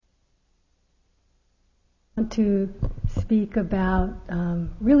want to speak about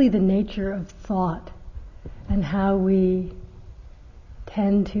really the nature of thought and how we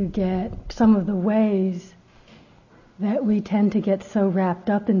tend to get some of the ways that we tend to get so wrapped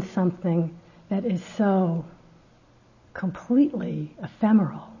up in something that is so completely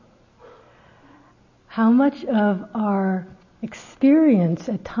ephemeral. How much of our experience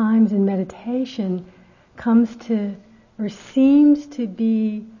at times in meditation comes to or seems to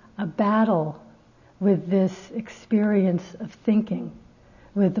be a battle with this experience of thinking,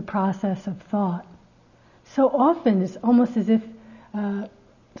 with the process of thought. So often it's almost as if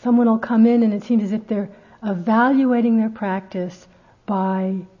someone will come in and it seems as if they're evaluating their practice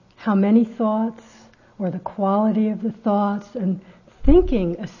by how many thoughts or the quality of the thoughts, and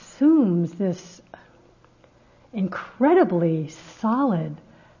thinking assumes this incredibly solid,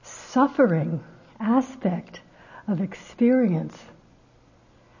 suffering aspect of experience.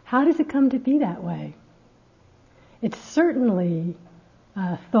 How does it come to be that way? It's certainly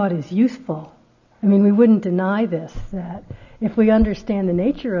thought is useful. I mean, we wouldn't deny this, that if we understand the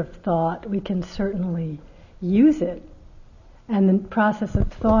nature of thought, we can certainly use it. And the process of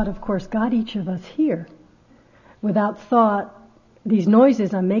thought, of course, got each of us here. Without thought, these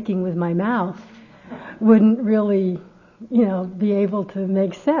noises I'm making with my mouth wouldn't really, be able to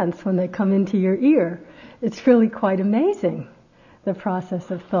make sense when they come into your ear. It's really quite amazing, the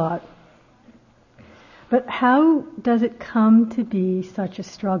process of thought. But how does it come to be such a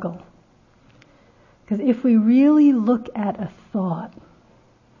struggle? Because if we really look at a thought,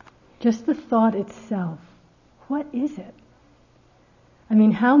 just the thought itself, what is it? I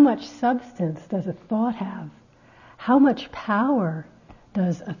mean, how much substance does a thought have? How much power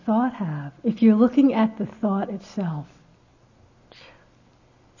does a thought have? If you're looking at the thought itself,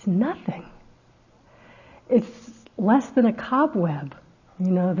 it's nothing. It's less than a cobweb.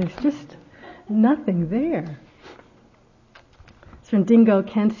 There's just nothing there. It's from Dingo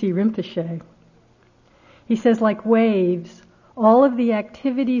Khyentse Rinpoche. He says, like waves, all of the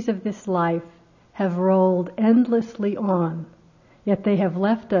activities of this life have rolled endlessly on, yet they have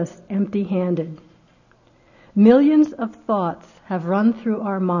left us empty-handed. Millions of thoughts have run through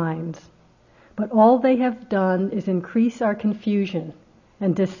our minds, but all they have done is increase our confusion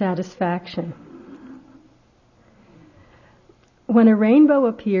and dissatisfaction. When a rainbow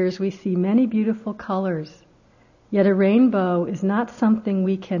appears, we see many beautiful colors, yet a rainbow is not something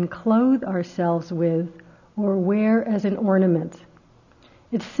we can clothe ourselves with or wear as an ornament.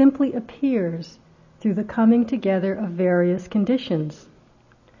 It simply appears through the coming together of various conditions.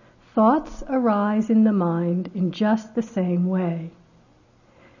 Thoughts arise in the mind in just the same way.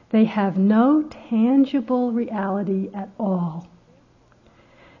 They have no tangible reality at all.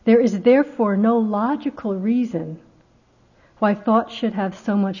 There is therefore no logical reason why thoughts should have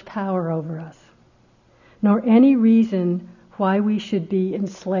so much power over us, nor any reason why we should be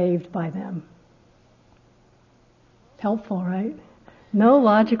enslaved by them. Helpful, right? No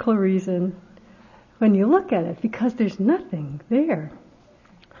logical reason when you look at it, because there's nothing there.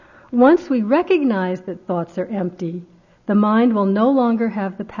 Once we recognize that thoughts are empty, the mind will no longer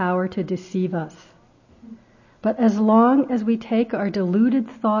have the power to deceive us. But as long as we take our deluded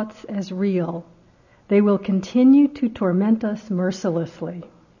thoughts as real, they will continue to torment us mercilessly,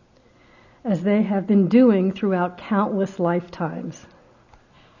 as they have been doing throughout countless lifetimes.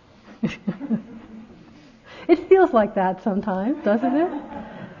 It feels like that sometimes, doesn't it?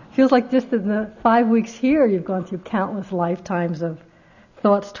 It feels like just in the 5 weeks here, you've gone through countless lifetimes of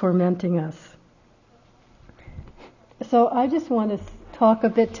thoughts tormenting us. So I just want to talk a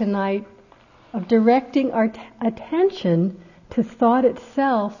bit tonight of directing our attention to thought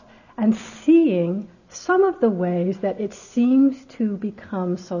itself and seeing some of the ways that it seems to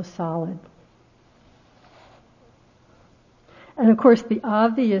become so solid. And of course the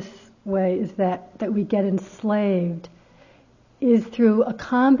obvious way is that we get enslaved is through a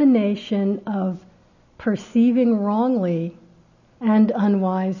combination of perceiving wrongly and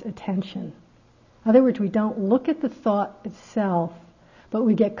unwise attention. In other words, we don't look at the thought itself, but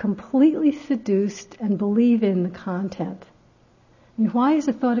we get completely seduced and believe in the content. I mean, why is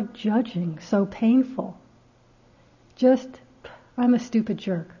the thought of judging so painful? Just, I'm a stupid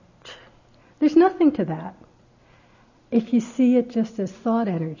jerk. There's nothing to that. If you see it just as thought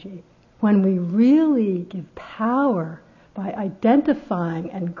energy, when we really give power by identifying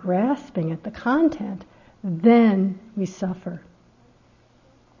and grasping at the content, then we suffer.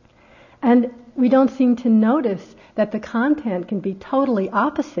 And we don't seem to notice that the content can be totally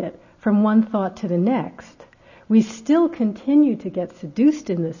opposite from one thought to the next. We still continue to get seduced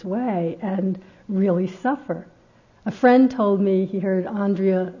in this way and really suffer. A friend told me he heard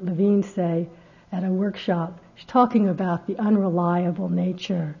Andrea Levine say at a workshop. She's talking about the unreliable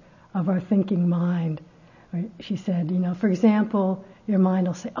nature of our thinking mind. She said, for example, your mind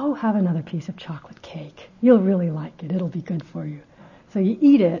will say, oh, have another piece of chocolate cake. You'll really like it. It'll be good for you. So you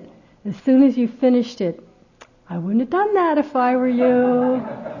eat it. As soon as you finished it, I wouldn't have done that if I were you.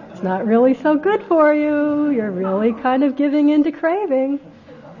 It's not really so good for you. You're really kind of giving in to craving.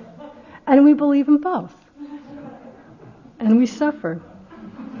 And we believe in both. And we suffer.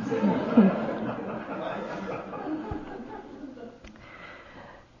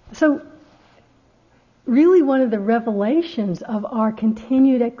 So, really one of the revelations of our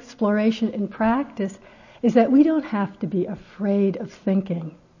continued exploration in practice is that we don't have to be afraid of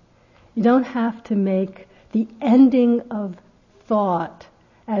thinking. You don't have to make the ending of thought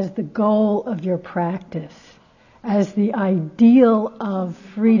as the goal of your practice, as the ideal of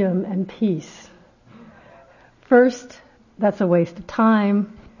freedom and peace. First, that's a waste of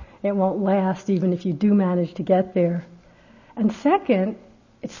time. It won't last even if you do manage to get there. And second,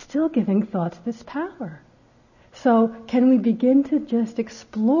 it's still giving thoughts this power. So can we begin to just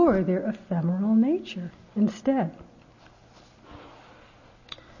explore their ephemeral nature instead?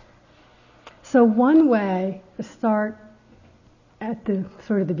 So one way to start at the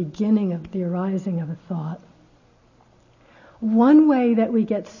sort of the beginning of the arising of a thought, one way that we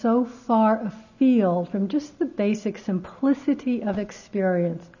get so far afield from just the basic simplicity of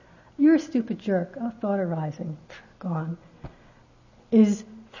experience, you're a stupid jerk, a thought arising, gone, is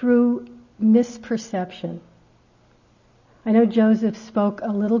through misperception. I know Joseph spoke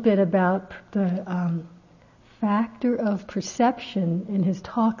a little bit about the factor of perception in his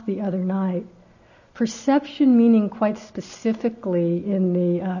talk the other night. Perception meaning quite specifically in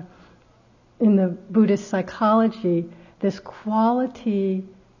the Buddhist psychology, this quality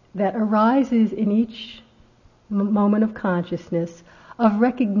that arises in each moment of consciousness of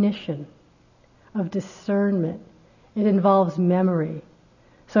recognition, of discernment. It involves memory.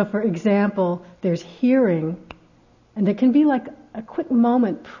 So for example, there's hearing, and there can be like a quick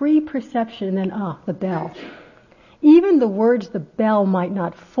moment, pre-perception, and then, the bell. Even the words the bell might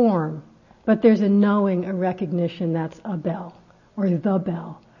not form, but there's a knowing, a recognition that's a bell, or the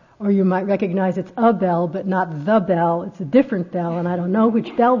bell. Or you might recognize it's a bell, but not the bell, it's a different bell, and I don't know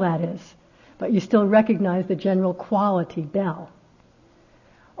which bell that is. But you still recognize the general quality bell.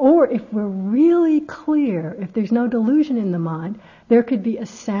 Or if we're really clear, if there's no delusion in the mind, there could be a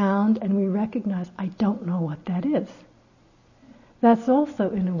sound and we recognize, I don't know what that is. That's also,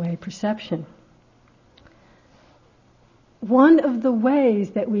 in a way, perception. One of the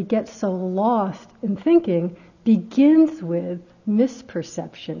ways that we get so lost in thinking begins with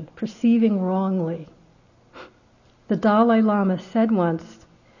misperception, perceiving wrongly. The Dalai Lama said once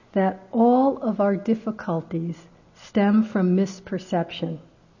that all of our difficulties stem from misperception.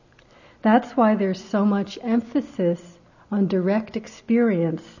 That's why there's so much emphasis on direct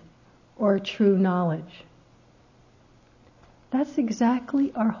experience or true knowledge. That's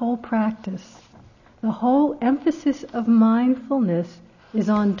exactly our whole practice. The whole emphasis of mindfulness is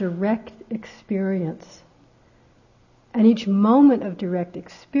on direct experience. And each moment of direct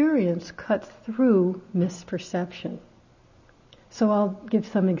experience cuts through misperception. So I'll give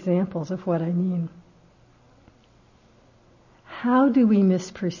some examples of what I mean. How do we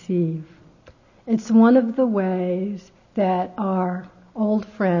misperceive? It's one of the ways that our old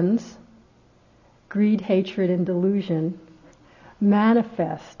friends, greed, hatred, and delusion,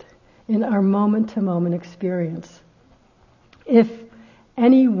 manifest in our moment-to-moment experience. If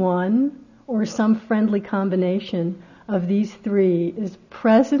any one or some friendly combination of these three is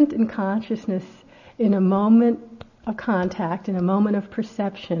present in consciousness in a moment of contact, in a moment of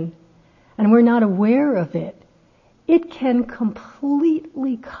perception, and we're not aware of it, it can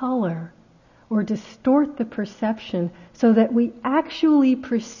completely color or distort the perception so that we actually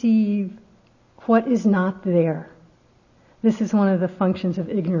perceive what is not there. This is one of the functions of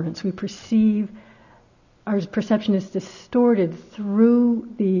ignorance. We perceive, our perception is distorted through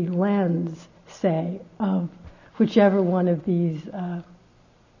the lens, say, of whichever one of these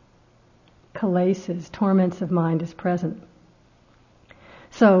kilesas, torments of mind, is present.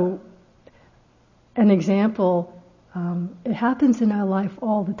 So, an example, it happens in our life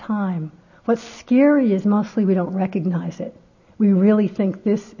all the time. What's scary is mostly we don't recognize it. We really think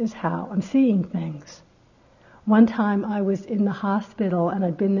this is how I'm seeing things. One time I was in the hospital and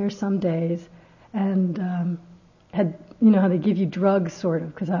I'd been there some days and had, how they give you drugs sort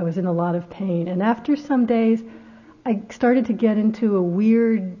of, because I was in a lot of pain. And after some days, I started to get into a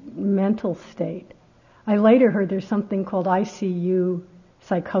weird mental state. I later heard there's something called ICU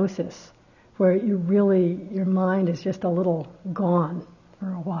psychosis, where your mind is just a little gone.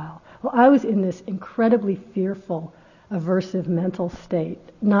 for a while. Well, I was in this incredibly fearful, aversive mental state,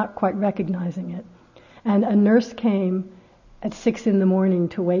 not quite recognizing it. And a nurse came at 6 a.m.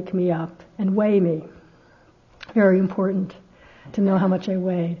 to wake me up and weigh me. Very important to know how much I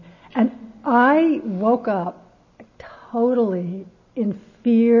weighed. And I woke up totally in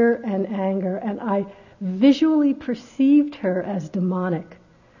fear and anger, and I visually perceived her as demonic.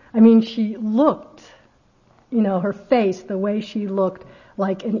 I mean, she looked, her face, the way she looked,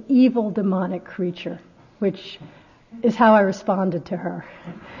 like an evil demonic creature, which is how I responded to her.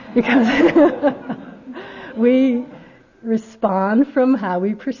 Because we respond from how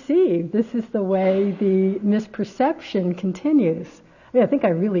we perceive. This is the way the misperception continues. I think I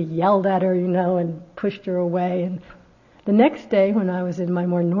really yelled at her, and pushed her away. And the next day, when I was in my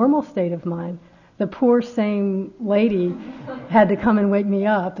more normal state of mind, the poor same lady had to come and wake me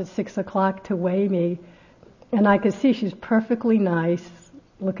up at 6 o'clock to weigh me. And I could see she's perfectly nice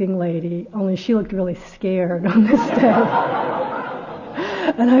looking lady, only she looked really scared on this day.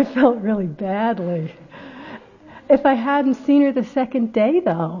 And I felt really badly. If I hadn't seen her the second day,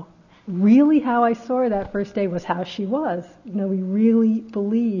 though, really how I saw her that first day was how she was. We really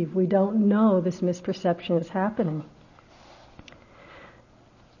believe, we don't know this misperception is happening.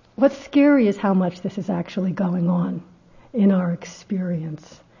 What's scary is how much this is actually going on in our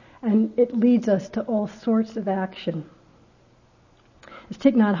experience. And it leads us to all sorts of action. As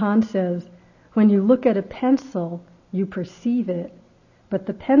Thich Nhat Hanh says, when you look at a pencil, you perceive it, but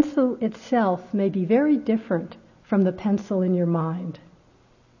the pencil itself may be very different from the pencil in your mind.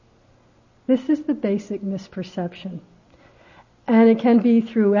 This is the basic misperception. And it can be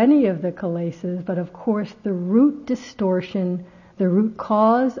through any of the kilesas, but of course the root distortion, the root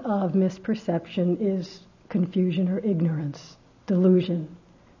cause of misperception is confusion or ignorance, delusion,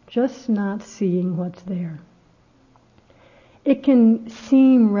 just not seeing what's there. It can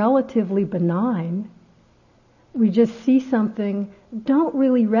seem relatively benign. We just see something, don't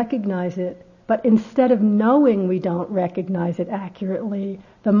really recognize it, but instead of knowing we don't recognize it accurately,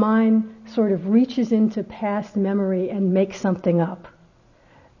 the mind sort of reaches into past memory and makes something up.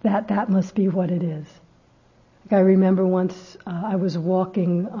 That must be what it is. I remember once I was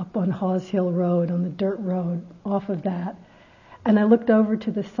walking up on Hawes Hill Road, on the dirt road off of that, and I looked over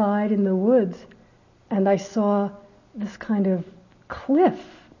to the side in the woods, and I saw this kind of cliff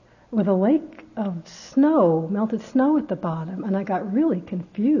with a lake of snow, melted snow at the bottom, and I got really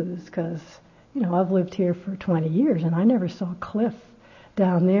confused because, I've lived here for 20 years and I never saw a cliff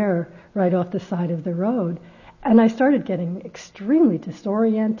down there right off the side of the road. And I started getting extremely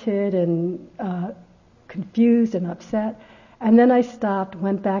disoriented and confused and upset. And then I stopped,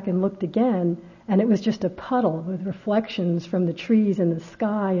 went back and looked again, and it was just a puddle with reflections from the trees and the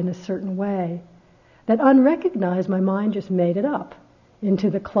sky in a certain way that unrecognized, my mind just made it up into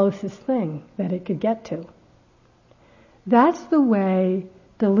the closest thing that it could get to. That's the way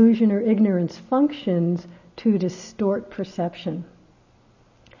delusion or ignorance functions to distort perception.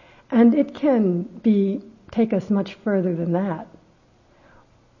 And it can take us much further than that.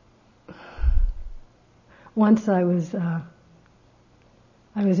 Once I was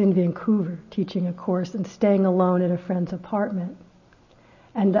in Vancouver teaching a course and staying alone at a friend's apartment.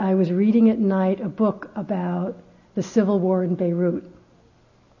 And I was reading at night a book about the civil war in Beirut.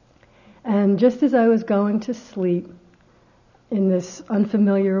 And just as I was going to sleep in this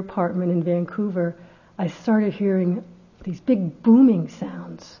unfamiliar apartment in Vancouver, I started hearing these big booming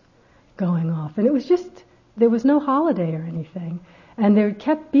sounds going off. And it was just, there was no holiday or anything. And there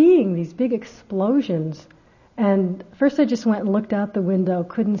kept being these big explosions. And first I just went and looked out the window,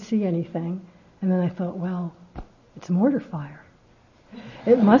 couldn't see anything. And then I thought, well, it's a mortar fire.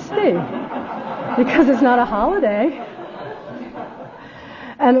 It must be, because it's not a holiday.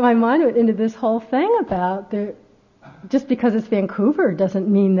 And my mind went into this whole thing about just because it's Vancouver doesn't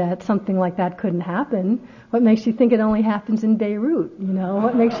mean that something like that couldn't happen. What makes you think it only happens in Beirut?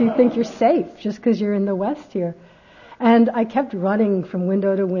 What makes you think you're safe just because you're in the West here? And I kept running from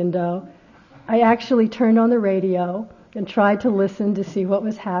window to window. I actually turned on the radio and tried to listen to see what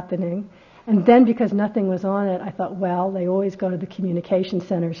was happening. And then because nothing was on it, I thought, well, they always go to the communication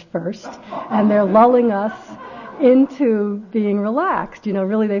centers first, and they're lulling us into being relaxed.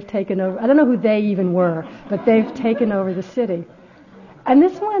 Really they've taken over. I don't know who they even were, but they've taken over the city. And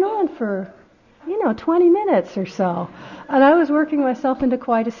this went on for, 20 minutes or so. And I was working myself into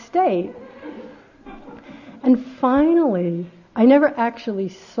quite a state. And finally, I never actually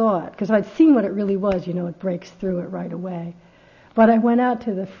saw it, because I'd seen what it really was, it breaks through it right away. But I went out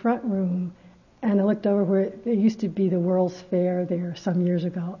to the front room, and I looked over where it used to be the World's Fair there some years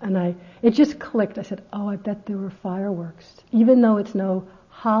ago, and it just clicked. I said, oh, I bet there were fireworks. Even though it's no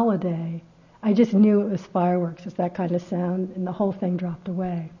holiday, I just knew it was fireworks. It's that kind of sound, and the whole thing dropped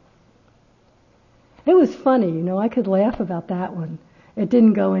away. It was funny, I could laugh about that one. It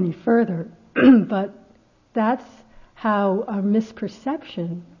didn't go any further, but that's how our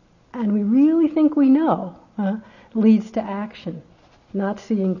misperception, and we really think we know, leads to action, not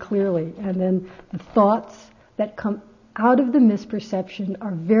seeing clearly. And then the thoughts that come out of the misperception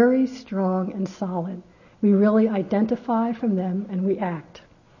are very strong and solid. We really identify from them and we act.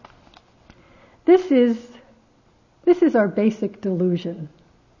 This is our basic delusion,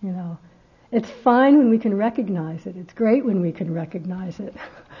 It's fine when we can recognize it. It's great when we can recognize it.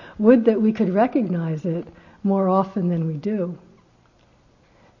 Would that we could recognize it more often than we do.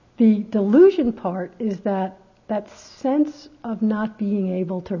 The delusion part is that sense of not being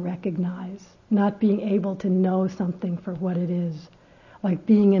able to recognize, not being able to know something for what it is, like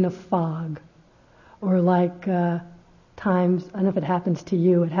being in a fog, or like times, I don't know if it happens to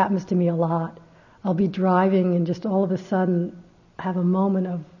you, it happens to me a lot. I'll be driving and just all of a sudden have a moment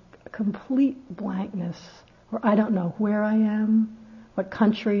of complete blankness, where I don't know where I am, what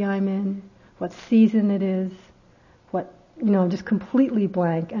country I'm in, what season it is, just completely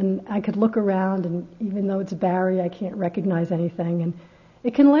blank. And I could look around, and even though it's Barry, I can't recognize anything. And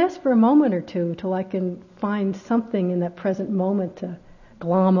it can last for a moment or two till I can find something in that present moment to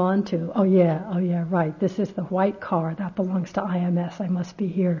glom onto. Oh yeah, right. This is the white car. That belongs to IMS. I must be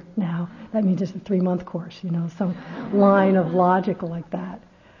here now. That means it's a 3-month course, some line of logic like that.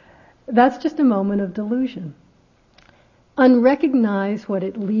 That's just a moment of delusion. Unrecognized, what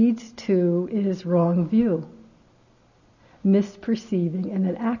it leads to is wrong view, misperceiving, and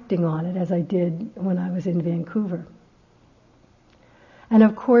then acting on it, as I did when I was in Vancouver. And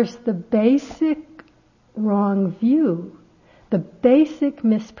of course, the basic wrong view, the basic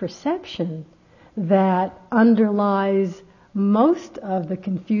misperception that underlies most of the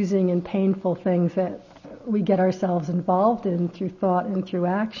confusing and painful things that we get ourselves involved in through thought and through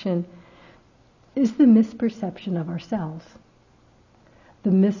action, is the misperception of ourselves.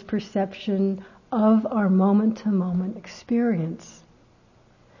 The misperception of our moment-to-moment experience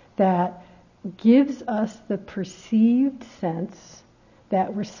that gives us the perceived sense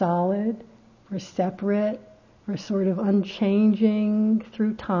that we're solid, we're separate, we're sort of unchanging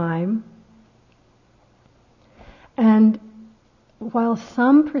through time. And while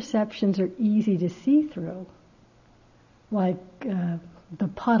some perceptions are easy to see through, like the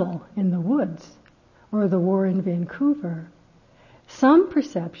puddle in the woods or the war in Vancouver, some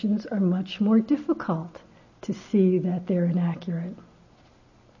perceptions are much more difficult to see that they're inaccurate.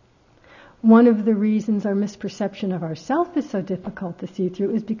 One of the reasons our misperception of ourself is so difficult to see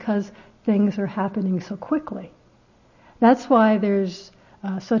through is because things are happening so quickly. That's why there's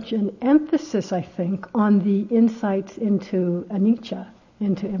such an emphasis, I think, on the insights into anicca,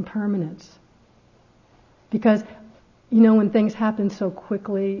 into impermanence. Because, when things happen so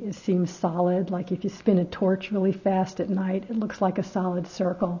quickly, it seems solid. Like if you spin a torch really fast at night, it looks like a solid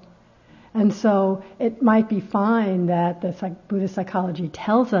circle. And so it might be fine that the Buddhist psychology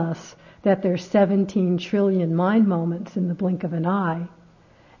tells us that there's 17 trillion mind moments in the blink of an eye,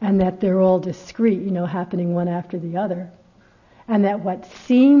 and that they're all discrete, happening one after the other. And that what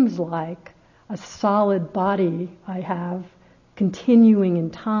seems like a solid body I have continuing in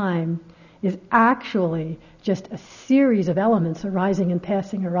time is actually just a series of elements arising and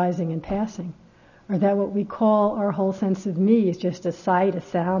passing, or that what we call our whole sense of me is just a sight, a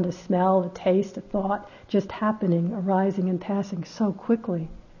sound, a smell, a taste, a thought, just happening, arising and passing so quickly.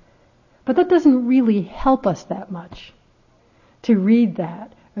 But that doesn't really help us that much to read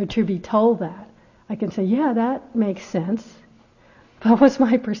that or to be told that. I can say, yeah, that makes sense. But what's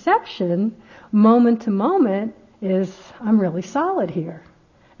my perception, moment to moment, is I'm really solid here.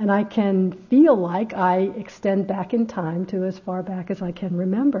 And I can feel like I extend back in time to as far back as I can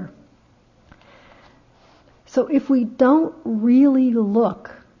remember. So if we don't really look,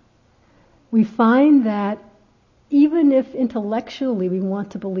 we find that even if intellectually we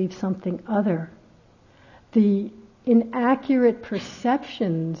want to believe something other, the inaccurate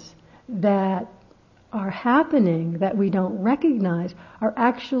perceptions that are happening that we don't recognize are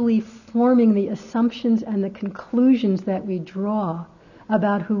actually forming the assumptions and the conclusions that we draw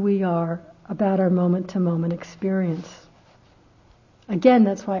about who we are, about our moment-to-moment experience. Again,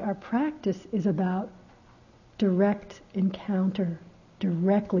 that's why our practice is about direct encounter,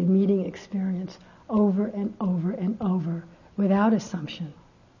 directly meeting experience over and over and over without assumption.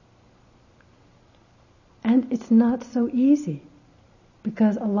 And it's not so easy.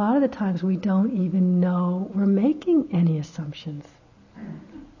 because a lot of the times we don't even know we're making any assumptions.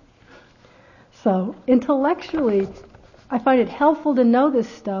 So intellectually, I find it helpful to know this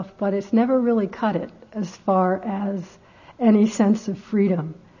stuff, but it's never really cut it as far as any sense of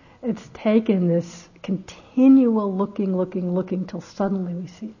freedom. It's taken this continual looking till suddenly we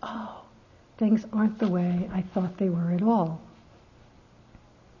see, oh, things aren't the way I thought they were at all.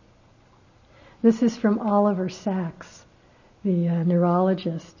 This is from Oliver Sacks, the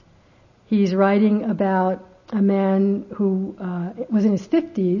neurologist. He's writing about a man who was in his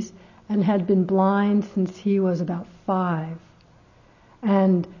 50s and had been blind since he was about 5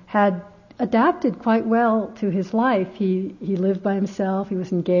 and had adapted quite well to his life. He lived by himself, he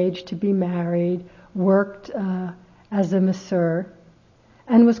was engaged to be married, worked as a masseur,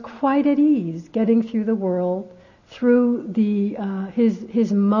 and was quite at ease getting through the world through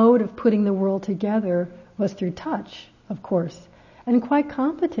his mode of putting the world together was through touch, of course, and quite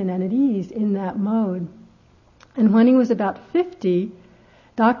competent and at ease in that mode. And when he was about 50,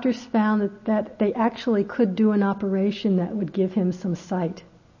 doctors found that they actually could do an operation that would give him some sight.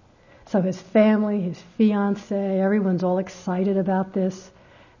 So his family, his fiancée, everyone's all excited about this.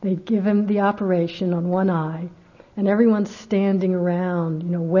 They'd give him the operation on one eye, and everyone's standing around,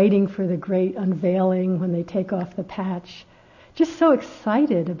 waiting for the great unveiling when they take off the patch. Just so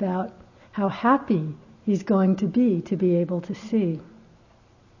excited about how happy he's going to be able to see.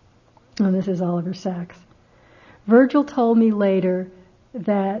 And this is Oliver Sacks. Virgil told me later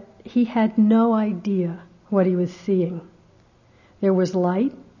that he had no idea what he was seeing. There was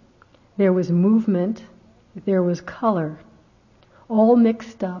light, there was movement, there was color, all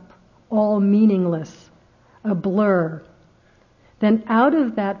mixed up, all meaningless, a blur. Then out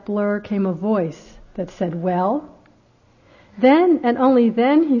of that blur came a voice that said, well, then and only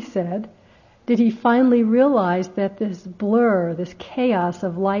then, he said, did he finally realize that this blur, this chaos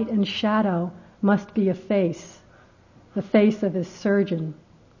of light and shadow must be a face, the face of his surgeon.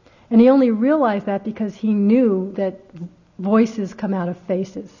 And he only realized that because he knew that voices come out of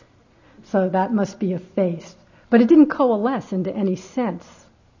faces. So that must be a face. But it didn't coalesce into any sense.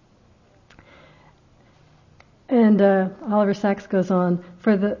 And Oliver Sacks goes on,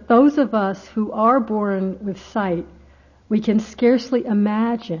 for those of us who are born with sight, we can scarcely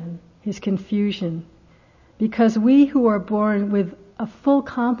imagine his confusion, because we who are born with a full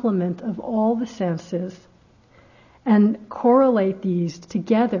complement of all the senses and correlate these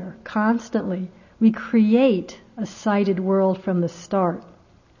together constantly, we create a sighted world from the start,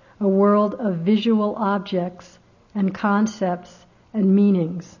 a world of visual objects and concepts and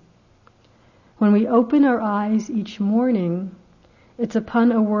meanings. When we open our eyes each morning, it's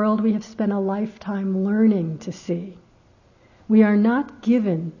upon a world we have spent a lifetime learning to see. We are not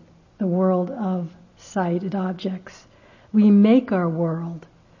given the world of sighted objects. We make our world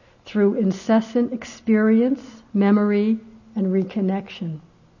through incessant experience, memory, and reconnection.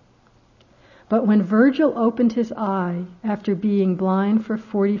 But when Virgil opened his eye after being blind for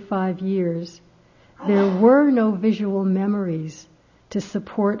 45 years, there were no visual memories to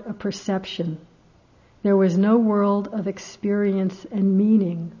support a perception. There was no world of experience and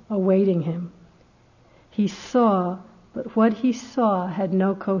meaning awaiting him. He saw, but what he saw had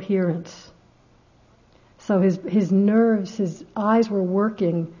no coherence. So his nerves, his eyes were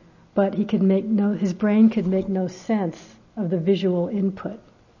working, but his brain could make no sense of the visual input.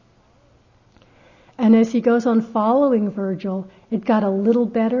 And as he goes on following Virgil, it got a little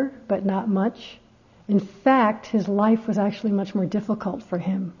better, but not much. In fact, his life was actually much more difficult for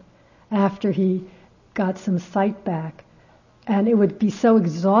him after he got some sight back. And it would be so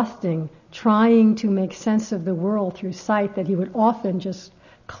exhausting trying to make sense of the world through sight that he would often just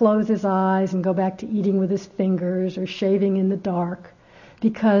close his eyes and go back to eating with his fingers or shaving in the dark,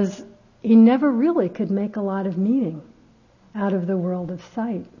 because he never really could make a lot of meaning out of the world of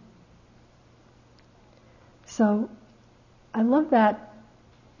sight. So I love that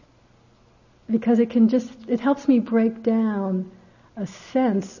because it helps me break down a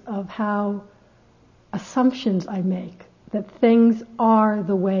sense of how assumptions I make, that things are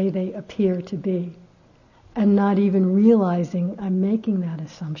the way they appear to be, and not even realizing I'm making that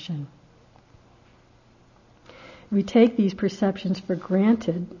assumption. We take these perceptions for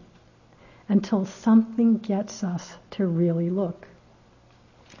granted until something gets us to really look.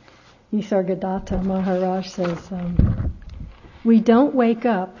 Nisargadatta Maharaj says, we don't wake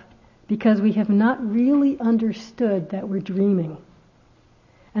up because we have not really understood that we're dreaming,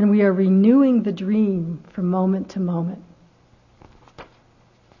 and we are renewing the dream from moment to moment.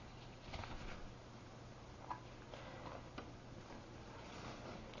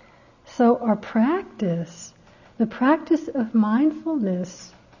 So our practice, The practice of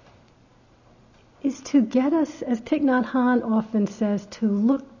mindfulness is to get us, as Thich Nhat Hanh often says, to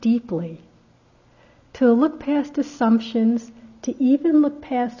look deeply, to look past assumptions, to even look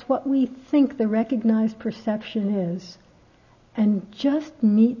past what we think the recognized perception is, and just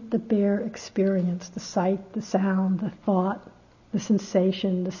meet the bare experience, the sight, the sound, the thought, the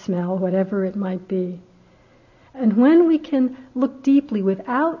sensation, the smell, whatever it might be. And when we can look deeply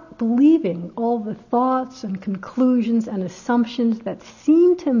without believing all the thoughts and conclusions and assumptions that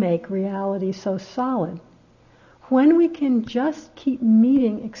seem to make reality so solid, when we can just keep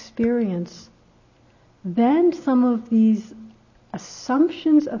meeting experience, then some of these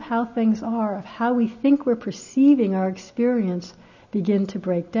assumptions of how things are, of how we think we're perceiving our experience, begin to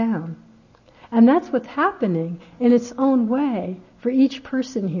break down. And that's what's happening in its own way for each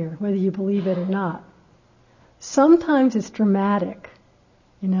person here, whether you believe it or not. Sometimes it's dramatic.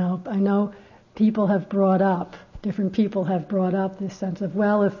 I know different people have brought up this sense of,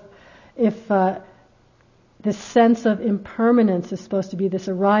 well, if this sense of impermanence is supposed to be this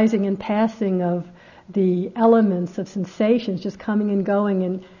arising and passing of the elements of sensations just coming and going,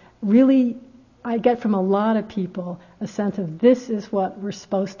 and really I get from a lot of people a sense of this is what we're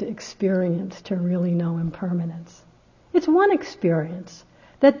supposed to experience to really know impermanence. It's one experience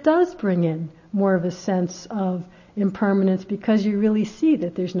that does bring in more of a sense of impermanence because you really see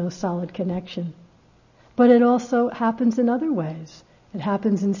that there's no solid connection. But it also happens in other ways. It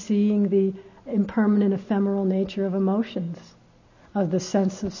happens in seeing the impermanent, ephemeral nature of emotions, of the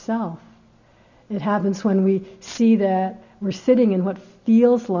sense of self. It happens when we see that we're sitting in what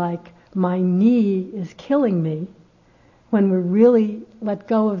feels like my knee is killing me, when we really let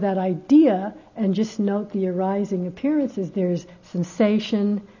go of that idea and just note the arising appearances. There's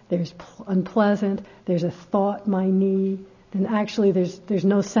sensation, there's unpleasant, there's a thought, my knee, then actually there's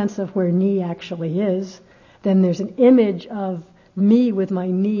no sense of where knee actually is. Then there's an image of me with my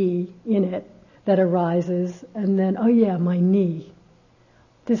knee in it that arises, and then, oh yeah, my knee.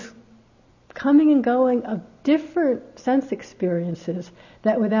 This coming and going of different sense experiences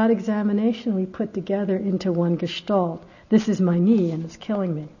that without examination we put together into one gestalt. This is my knee and it's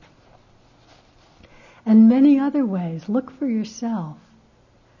killing me. And many other ways. Look for yourself.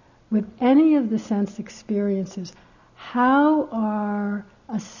 With any of the sense experiences, how our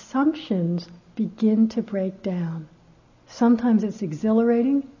assumptions begin to break down. Sometimes it's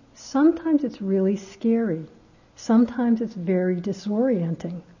exhilarating, sometimes it's really scary, sometimes it's very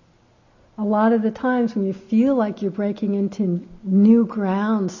disorienting. A lot of the times when you feel like you're breaking into new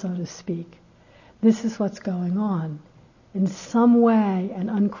ground, so to speak, this is what's going on. In some way, an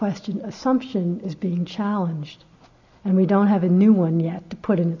unquestioned assumption is being challenged, and we don't have a new one yet to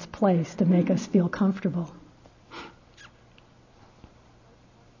put in its place to make us feel comfortable.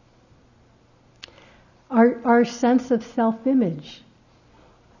 Our sense of self-image,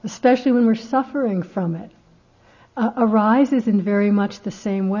 especially when we're suffering from it, arises in very much the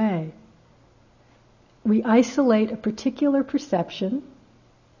same way. We isolate a particular perception,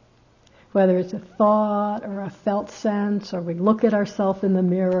 whether it's a thought or a felt sense, or we look at ourselves in the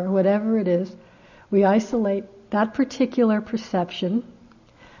mirror, or whatever it is, we isolate that particular perception,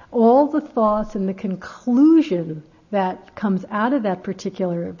 all the thoughts and the conclusion that comes out of that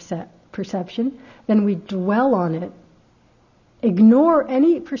particular perception, then we dwell on it, ignore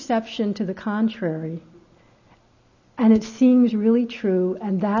any perception to the contrary, and it seems really true,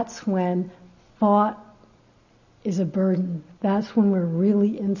 and that's when thought is a burden. That's when we're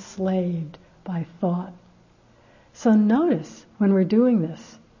really enslaved by thought. So notice when we're doing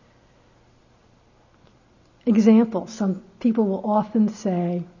this. Example, some people will often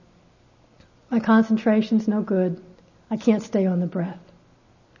say, my concentration's no good, I can't stay on the breath.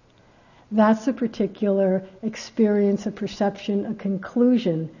 That's a particular experience, a perception, a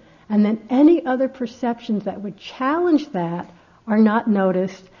conclusion. And then any other perceptions that would challenge that are not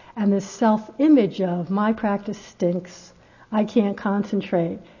noticed, and this self-image of my practice stinks, I can't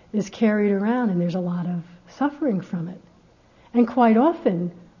concentrate, is carried around, and there's a lot of suffering from it. And quite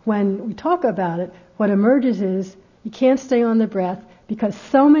often, when we talk about it, what emerges is you can't stay on the breath because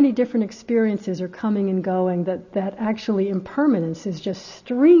so many different experiences are coming and going that actually impermanence is just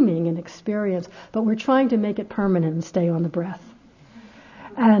streaming in experience, but we're trying to make it permanent and stay on the breath.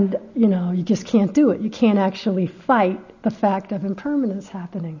 And, you just can't do it. You can't actually fight the fact of impermanence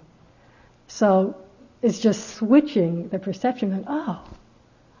happening. So it's just switching the perception, going,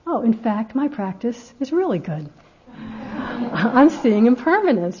 oh, in fact, my practice is really good. I'm seeing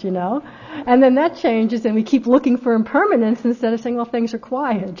impermanence, And then that changes, and we keep looking for impermanence instead of saying, well, things are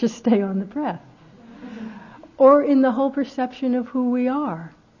quiet, just stay on the breath. Or in the whole perception of who we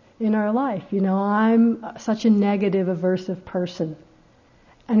are. in our life. I'm such a negative, aversive person.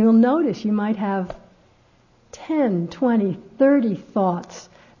 And you'll notice you might have 10, 20, 30 thoughts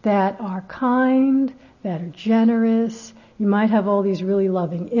that are kind, that are generous. You might have all these really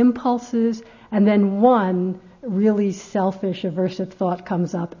loving impulses, and then one really selfish, aversive thought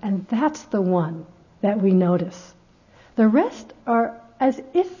comes up, and that's the one that we notice. The rest are as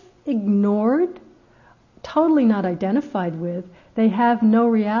if ignored, totally not identified with. They have no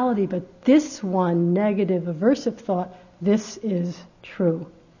reality, but this one negative, aversive thought, this is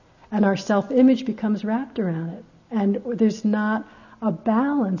true. And our self-image becomes wrapped around it. And there's not a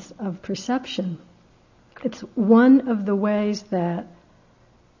balance of perception. It's one of the ways that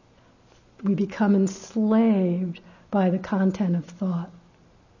we become enslaved by the content of thought,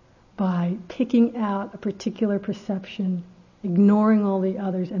 by picking out a particular perception, ignoring all the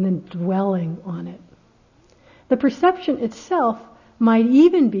others, and then dwelling on it. The perception itself might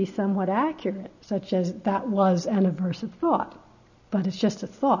even be somewhat accurate, such as that was an aversive thought, but it's just a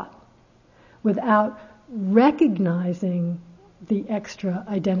thought, without recognizing the extra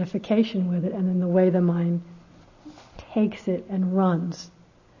identification with it and then the way the mind takes it and runs.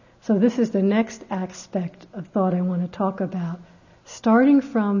 So this is the next aspect of thought I want to talk about. Starting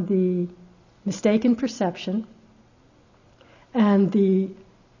from the mistaken perception and the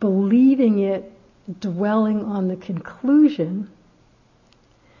believing it, dwelling on the conclusion,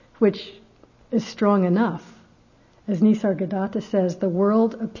 which is strong enough. As Nisargadatta says, the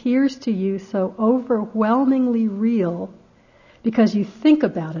world appears to you so overwhelmingly real because you think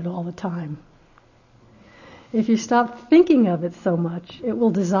about it all the time. If you stop thinking of it so much, it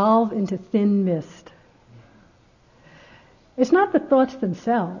will dissolve into thin mist. It's not the thoughts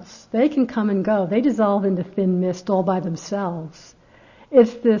themselves. They can come and go. They dissolve into thin mist all by themselves.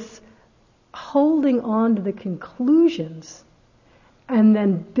 It's this holding on to the conclusions and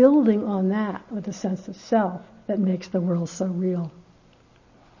then building on that with a sense of self that makes the world so real.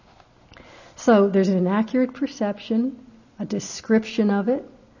 So there's an inaccurate perception, a description of it,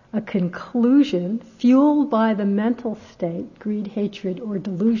 a conclusion fueled by the mental state, greed, hatred, or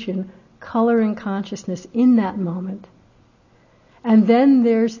delusion, coloring consciousness in that moment. And then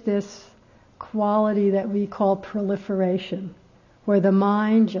there's this quality that we call proliferation, where the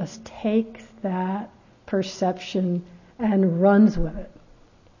mind just takes that perception and runs with it.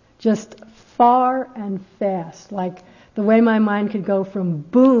 Just far and fast, like the way my mind could go from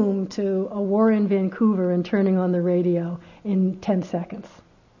boom to a war in Vancouver and turning on the radio in 10 seconds.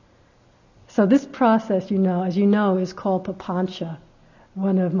 So this process, as you know, is called papancha,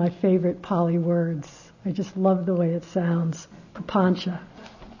 one of my favorite Pali words. I just love the way it sounds, papancha.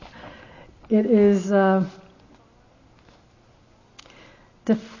 It is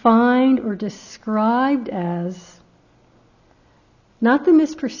defined or described as not the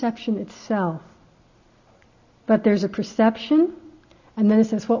misperception itself, but there's a perception, and then it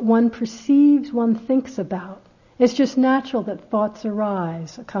says what one perceives, one thinks about. It's just natural that thoughts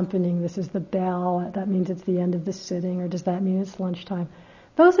arise accompanying this is the bell, that means it's the end of the sitting, or does that mean it's lunchtime?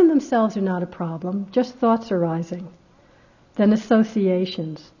 Those in themselves are not a problem, just thoughts arising. Then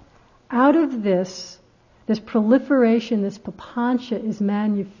associations. Out of this proliferation, this papancha is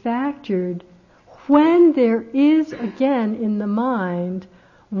manufactured when there is, again, in the mind,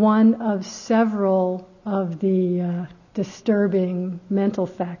 one of several of the disturbing mental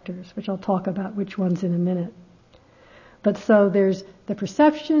factors, which I'll talk about which ones in a minute. But so there's the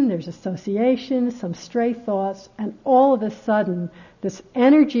perception, there's association, some stray thoughts, and all of a sudden this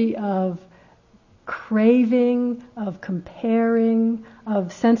energy of craving, of comparing,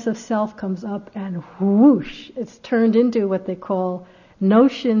 of sense of self comes up, and whoosh, it's turned into what they call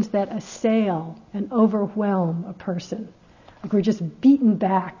notions that assail and overwhelm a person. Like we're just beaten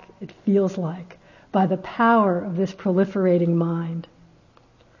back, it feels like, by the power of this proliferating mind.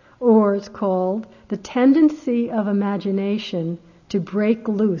 Or it's called the tendency of imagination to break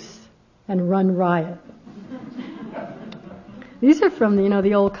loose and run riot. These are from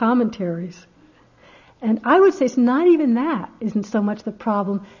the old commentaries. And I would say it's not even that isn't so much the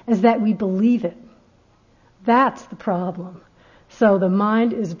problem as that we believe it. That's the problem. So the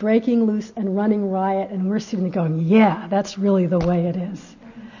mind is breaking loose and running riot, and we're sitting there going, yeah, that's really the way it is.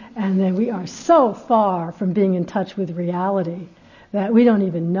 And then we are so far from being in touch with reality that we don't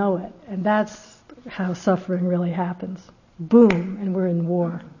even know it. And that's how suffering really happens. Boom, and we're in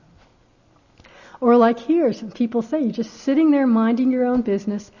war. Or like here, some people say, you're just sitting there minding your own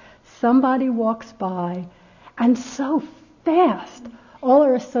business, somebody walks by, and so fast, all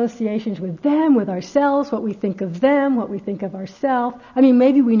our associations with them, with ourselves, what we think of them, what we think of ourselves. I mean,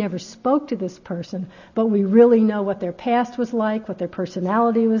 maybe we never spoke to this person, but we really know what their past was like, what their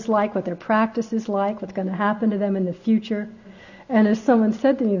personality was like, what their practice is like, what's going to happen to them in the future. And as someone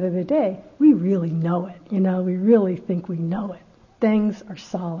said to me the other day, we really know it, we really think we know it. Things are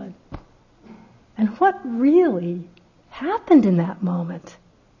solid. And what really happened in that moment?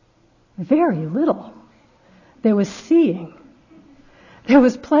 Very little. There was seeing. There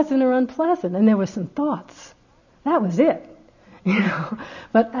was pleasant or unpleasant, and there were some thoughts. That was it.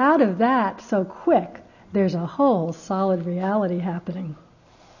 But out of that, so quick, there's a whole solid reality happening.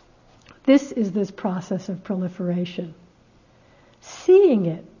 This is this process of proliferation. Seeing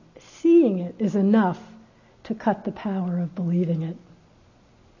it is enough to cut the power of believing it.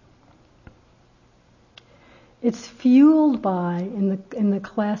 It's fueled by, in the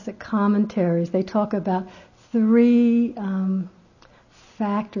classic commentaries, they talk about three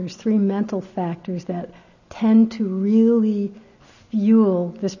mental factors that tend to really fuel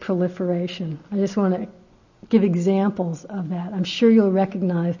this proliferation. I just want to give examples of that. I'm sure you'll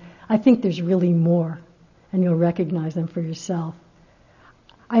recognize, I think there's really more, and you'll recognize them for yourself.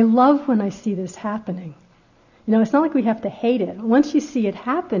 I love when I see this happening. It's not like we have to hate it. Once you see it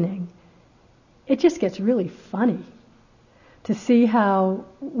happening, it just gets really funny to see how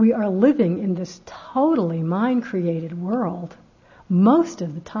we are living in this totally mind-created world most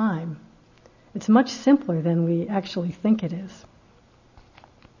of the time. It's much simpler than we actually think it is.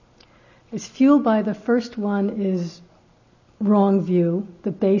 It's fueled by the first one is wrong view,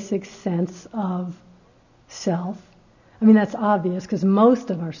 the basic sense of self. I mean, that's obvious because most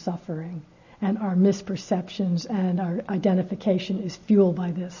of our suffering and our misperceptions and our identification is fueled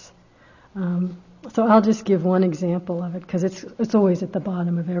by this. So I'll just give one example of it because it's always at the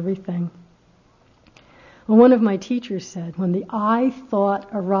bottom of everything. Well, one of my teachers said, when the I thought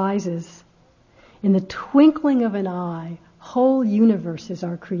arises, in the twinkling of an eye, whole universes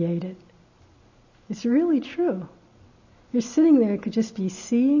are created. It's really true. You're sitting there, it could just be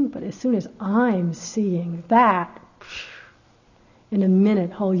seeing, but as soon as I'm seeing that, in a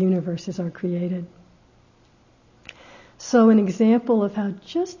minute, whole universes are created. So an example of how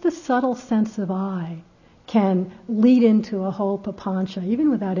just the subtle sense of I can lead into a whole papancha, even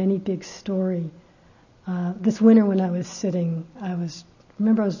without any big story. This winter when I was sitting, I was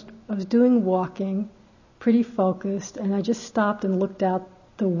doing walking, pretty focused, and I just stopped and looked out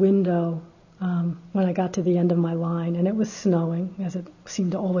the window when I got to the end of my line, and it was snowing, as it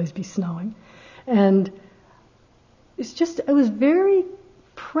seemed to always be snowing. And it was very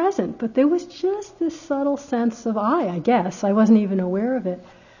present, but there was just this subtle sense of I guess. I wasn't even aware of it.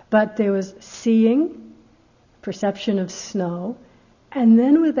 But there was seeing, perception of snow, and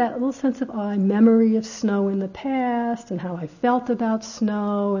then with that little sense of I, memory of snow in the past and how I felt about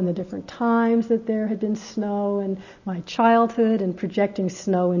snow and the different times that there had been snow and my childhood and projecting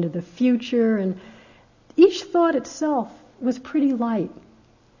snow into the future. And each thought itself was pretty light.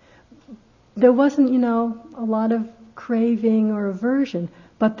 There wasn't, a lot of craving or aversion,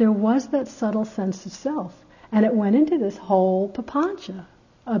 but there was that subtle sense of self. And it went into this whole papancha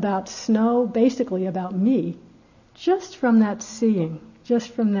about snow, basically about me, just from that seeing, just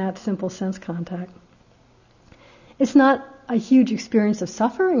from that simple sense contact. It's not a huge experience of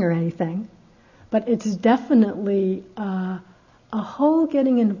suffering or anything, but it's definitely a whole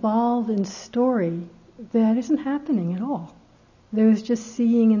getting involved in story that isn't happening at all. There's just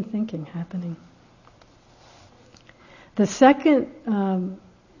seeing and thinking happening. The second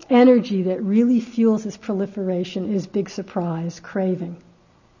energy that really fuels this proliferation is big surprise, craving.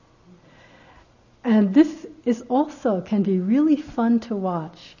 And this is also can be really fun to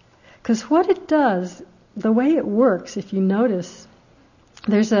watch. Because what it does, the way it works, if you notice,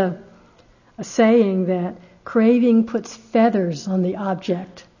 there's a saying that craving puts feathers on the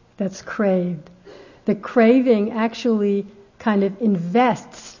object that's craved. The craving actually kind of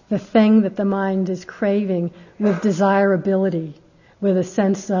invests the thing that the mind is craving with desirability, with a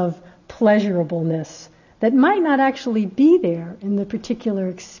sense of pleasurableness that might not actually be there in the particular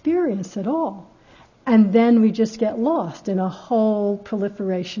experience at all. And then we just get lost in a whole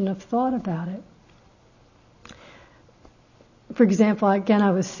proliferation of thought about it. For example, again, I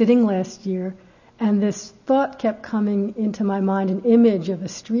was sitting last year, and this thought kept coming into my mind, an image of a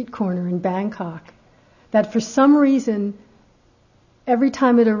street corner in Bangkok, that for some reason, every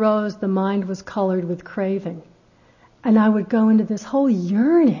time it arose, the mind was colored with craving. And I would go into this whole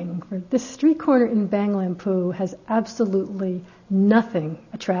yearning for this street corner in Banglampu has absolutely nothing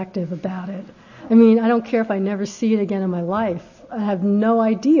attractive about it. I mean, I don't care if I never see it again in my life. I have no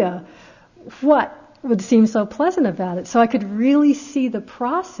idea what would seem so pleasant about it. So I could really see the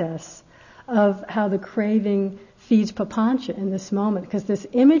process of how the craving feeds papancha in this moment, because this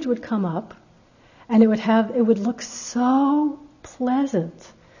image would come up and it would look so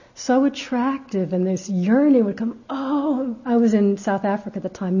pleasant, so attractive, and this yearning would come. Oh, I was in South Africa at the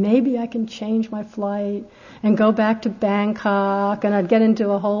time. Maybe I can change my flight and go back to Bangkok, and I'd get into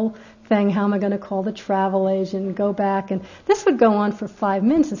a whole thing. How am I going to call the travel agent and go back? And this would go on for 5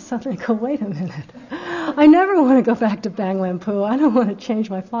 minutes, and suddenly I go, wait a minute. I never want to go back to Bang Lampu. I don't want to change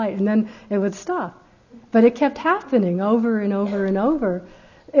my flight. And then it would stop. But it kept happening over and over and over.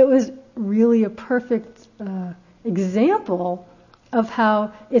 It was really a perfect example of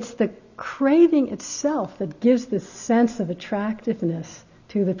how it's the craving itself that gives this sense of attractiveness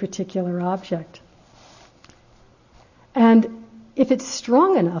to the particular object. And if it's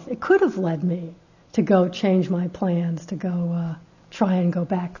strong enough, it could have led me to go change my plans, to go try and go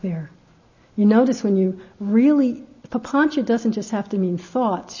back there. You notice when you really, papancha doesn't just have to mean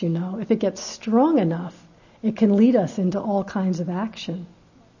thoughts, If it gets strong enough, it can lead us into all kinds of action.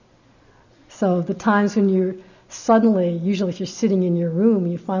 So the times when you're suddenly, usually if you're sitting in your room,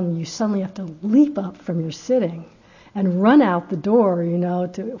 you suddenly have to leap up from your sitting and run out the door,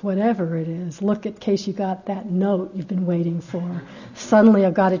 to whatever it is. Look in case you got that note you've been waiting for. Suddenly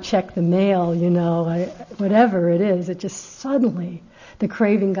I've got to check the mail, whatever it is. It just suddenly, the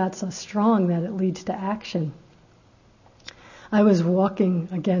craving got so strong that it leads to action. I was walking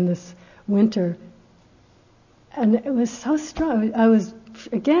again this winter, and it was so strong. I was,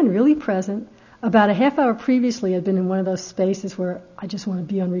 again, really present. About a half hour previously, I'd been in one of those spaces where I just want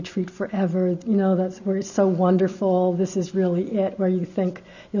to be on retreat forever. That's where it's so wonderful. This is really it, where you think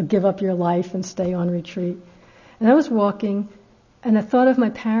you'll give up your life and stay on retreat. And I was walking, and a thought of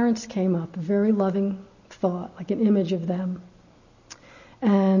my parents came up, a very loving thought, like an image of them,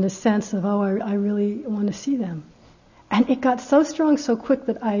 and a sense of, I really want to see them. And it got so strong so quick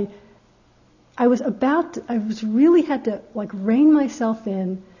that I really had to rein myself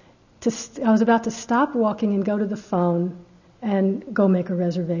in. I was about to stop walking and go to the phone and go make a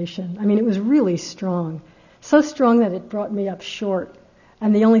reservation. I mean, it was really strong. So strong that it brought me up short.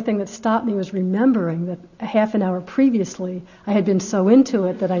 And the only thing that stopped me was remembering that a half an hour previously I had been so into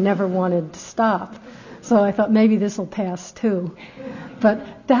it that I never wanted to stop. So I thought maybe this will pass too.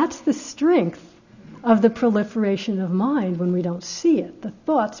 But that's the strength of the proliferation of mind when we don't see it. The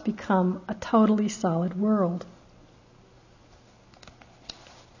thoughts become a totally solid world.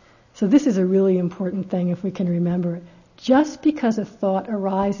 So this is a really important thing if we can remember it. Just because a thought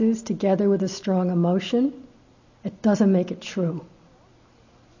arises together with a strong emotion, it doesn't make it true.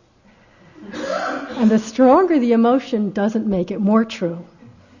 And the stronger the emotion doesn't make it more true.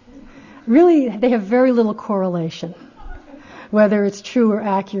 Really, they have very little correlation, whether it's true or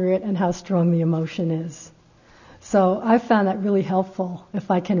accurate and how strong the emotion is. So I found that really helpful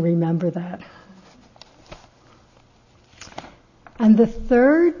if I can remember that. And the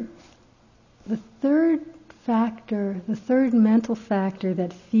third mental factor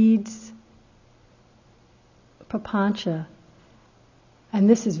that feeds papancha, and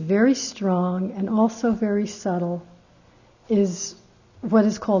this is very strong and also very subtle, is what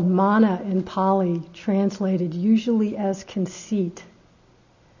is called mana in Pali, translated usually as conceit.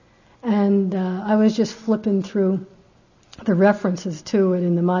 And I was just flipping through the references to it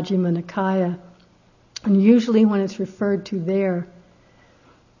in the Majjhima Nikaya, and usually when it's referred to there,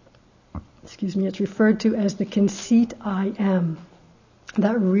 it's referred to as the conceit I am.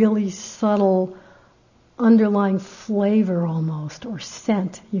 That really subtle underlying flavor almost, or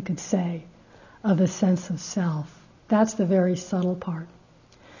scent, you could say, of a sense of self. That's the very subtle part.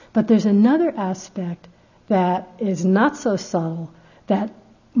 But there's another aspect that is not so subtle, that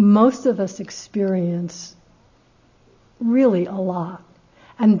most of us experience really a lot.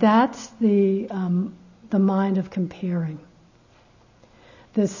 And that's the mind of comparing.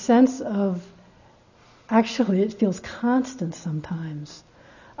 The sense of, actually it feels constant sometimes,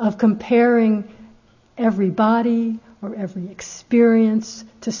 of comparing everybody or every experience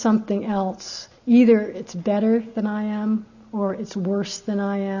to something else. Either it's better than I am, or it's worse than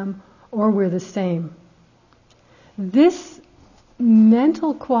I am, or we're the same. This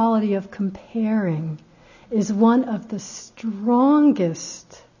mental quality of comparing is one of the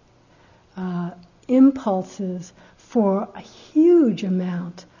strongest impulses for a huge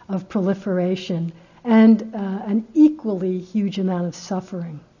amount of proliferation and an equally huge amount of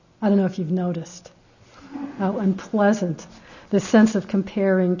suffering. I don't know if you've noticed how unpleasant the sense of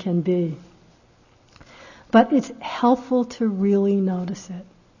comparing can be. But it's helpful to really notice it.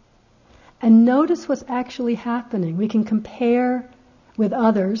 And notice what's actually happening. We can compare with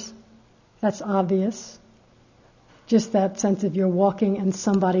others, That's obvious. Just that sense of you're walking and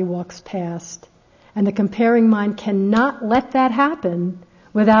somebody walks past. And the comparing mind cannot let that happen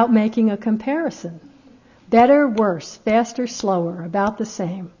without making a comparison. Better, worse, faster, slower, about the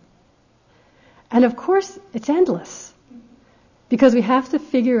same. And of course, it's endless. Because we have to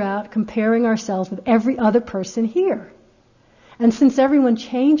figure out comparing ourselves with every other person here. And since everyone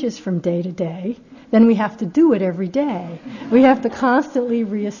changes from day to day, then we have to do it every day. We have to constantly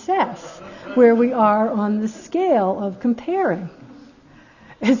reassess where we are on the scale of comparing.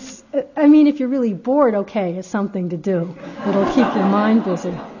 If you're really bored, okay, it's something to do. It'll keep your mind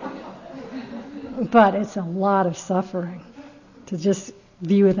busy. But it's a lot of suffering. To just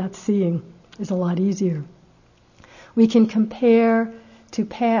view without seeing is a lot easier. We can compare to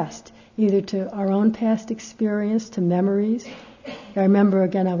past, either to our own past experience, to memories. I remember,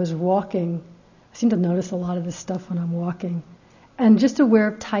 again, I was walking. I seem to notice a lot of this stuff when I'm walking. And just aware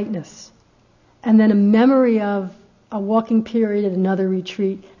of tightness. And then a memory of a walking period at another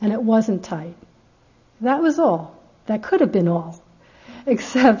retreat, and it wasn't tight. That was all. That could have been all.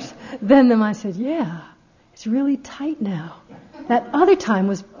 Except then the mind said, yeah, it's really tight now. That other time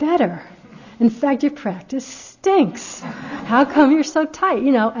was better. In fact, your practice stinks. How come you're so tight?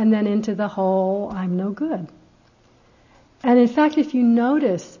 And then into the whole, I'm no good. And in fact, if you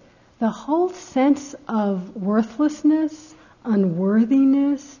notice, the whole sense of worthlessness,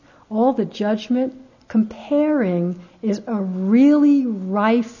 unworthiness, all the judgment, comparing is a really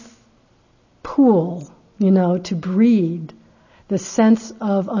rife pool, to breed the sense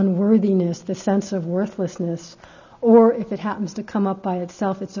of unworthiness, the sense of worthlessness. Or if it happens to come up by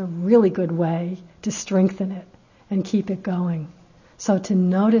itself, it's a really good way to strengthen it and keep it going. So to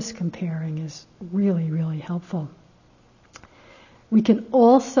notice comparing is really, really helpful. We can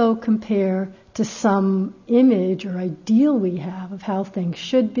also compare to some image or ideal we have of how things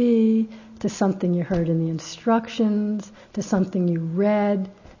should be, to something you heard in the instructions, to something you read,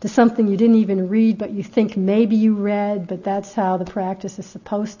 to something you didn't even read but you think maybe you read, but that's how the practice is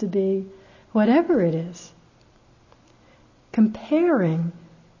supposed to be. Whatever it is. Comparing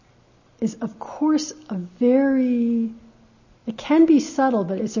is, of course, it can be subtle,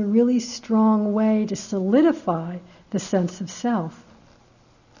 but it's a really strong way to solidify the sense of self.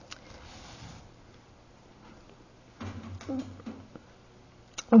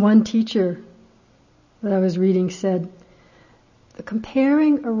 One teacher that I was reading said, the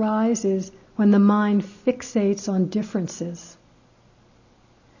comparing arises when the mind fixates on differences.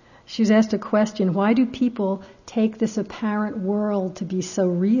 She was asked a question, why do people take this apparent world to be so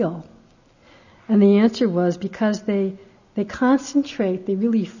real? And the answer was because they concentrate, they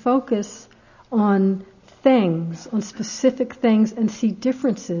really focus on things, on specific things, and see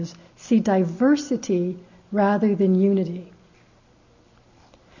differences, see diversity rather than unity.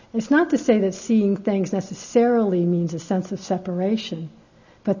 It's not to say that seeing things necessarily means a sense of separation,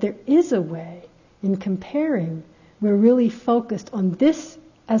 but there is a way in comparing. We're really focused on this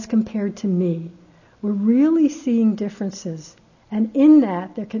as compared to me. We're really seeing differences. And in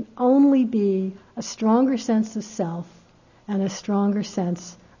that, there can only be a stronger sense of self and a stronger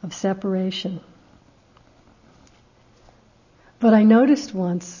sense of separation. But I noticed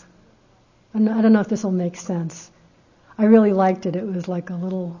once, and I don't know if this will make sense, I really liked it. It was like a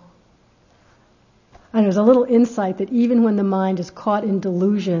little insight that even when the mind is caught in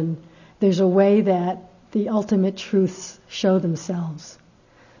delusion, there's a way that the ultimate truths show themselves.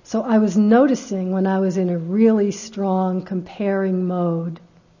 So I was noticing when I was in a really strong comparing mode,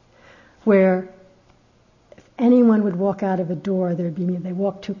 where if anyone would walk out of a door, there'd be me. They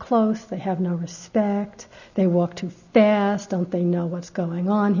walk too close, they have no respect, they walk too fast, don't they know what's going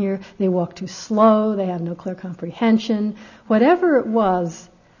on here, they walk too slow, they have no clear comprehension. Whatever it was,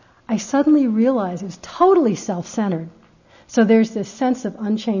 I suddenly realized it was totally self-centered. So there's this sense of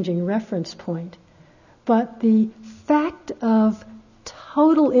unchanging reference point. But the fact of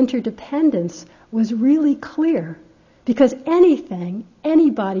total interdependence was really clear, because anything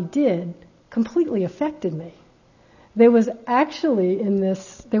anybody did completely affected me. There was actually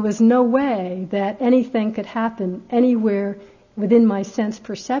there was no way that anything could happen anywhere within my sense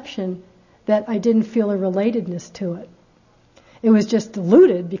perception that I didn't feel a relatedness to it. It was just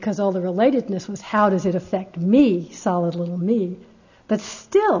diluted because all the relatedness was how does it affect me, solid little me. But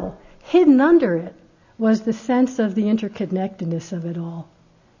still, hidden under it was the sense of the interconnectedness of it all.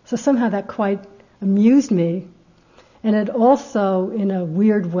 So somehow that quite amused me. And it also, in a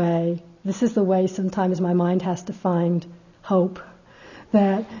weird way, this is the way sometimes my mind has to find hope,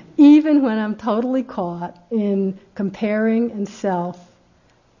 that even when I'm totally caught in comparing and self,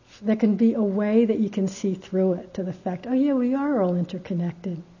 there can be a way that you can see through it to the fact, oh yeah, we are all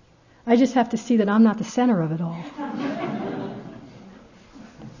interconnected. I just have to see that I'm not the center of it all.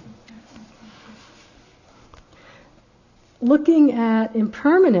 Looking at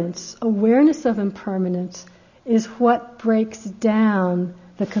impermanence, awareness of impermanence, is what breaks down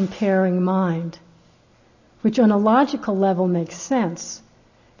the comparing mind, which on a logical level makes sense,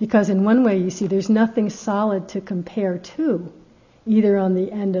 because in one way you see there's nothing solid to compare to, either on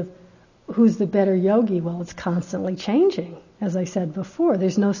the end of who's the better yogi. Well, it's constantly changing, as I said before.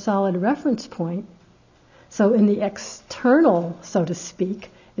 There's no solid reference point. So in the external, so to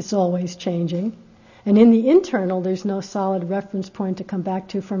speak, it's always changing. And in the internal, there's no solid reference point to come back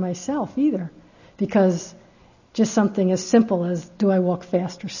to for myself either, because just something as simple as, do I walk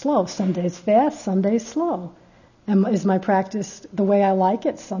fast or slow? Some days fast, some days slow. And is my practice the way I like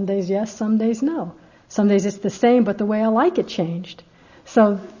it? Some days yes, some days no. Some days it's the same, but the way I like it changed.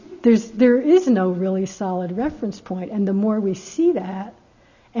 So there is no really solid reference point. And the more we see that,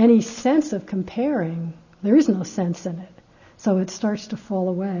 any sense of comparing, there is no sense in it. So it starts to fall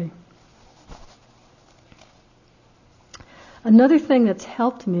away. Another thing that's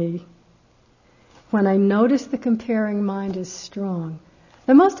helped me when I notice the comparing mind is strong,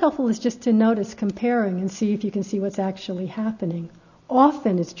 the most helpful is just to notice comparing and see if you can see what's actually happening.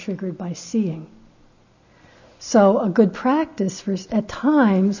 Often it's triggered by seeing. So a good practice for at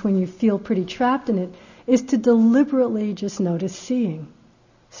times when you feel pretty trapped in it is to deliberately just notice seeing,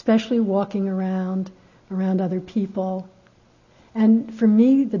 especially walking around other people. And for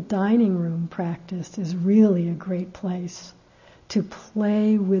me, the dining room practice is really a great place to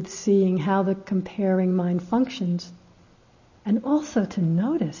play with seeing how the comparing mind functions, and also to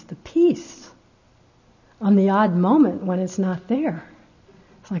notice the peace on the odd moment when it's not there.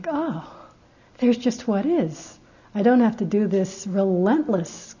 It's like, oh, there's just what is. I don't have to do this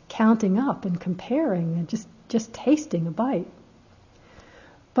relentless counting up and comparing and just tasting a bite.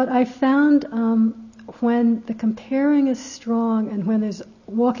 But I found when the comparing is strong and when there's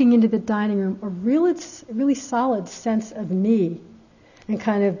walking into the dining room, a really solid sense of me and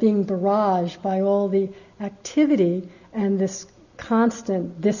kind of being barraged by all the activity and this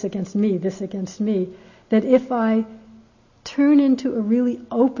constant this against me, that if I turn into a really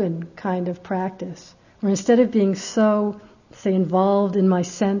open kind of practice, where instead of being so, say, involved in my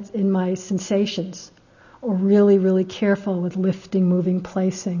sensations, or really, really careful with lifting, moving,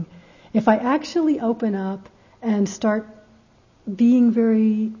 placing, if I actually open up and start being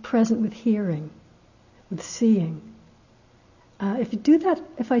very present with hearing, with seeing,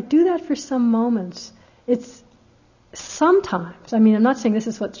 if I do that for some moments, it's sometimes, I'm not saying this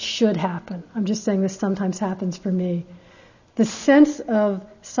is what should happen, I'm just saying this sometimes happens for me. The sense of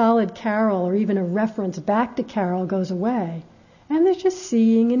solid Carol or even a reference back to Carol goes away. And there's just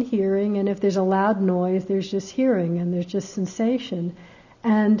seeing and hearing, and if there's a loud noise, there's just hearing and there's just sensation.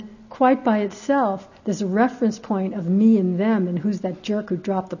 And quite by itself, this reference point of me and them and who's that jerk who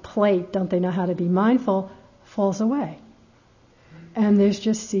dropped the plate, don't they know how to be mindful, falls away. And there's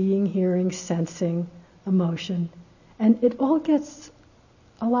just seeing, hearing, sensing, emotion. And it all gets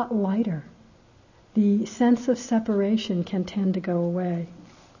a lot lighter. The sense of separation can tend to go away.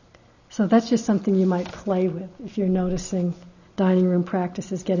 So that's just something you might play with if you're noticing dining room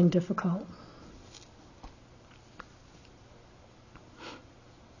practice is getting difficult.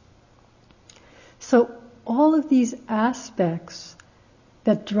 So all of these aspects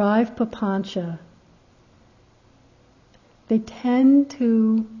that drive Papancha, they tend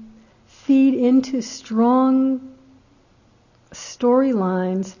to feed into strong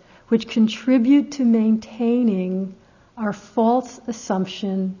storylines which contribute to maintaining our false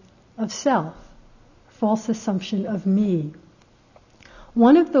assumption of self, false assumption of me.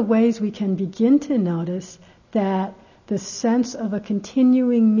 One of the ways we can begin to notice that the sense of a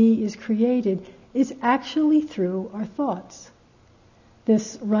continuing me is created is actually through our thoughts.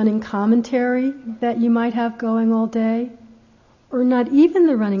 This running commentary that you might have going all day, or not even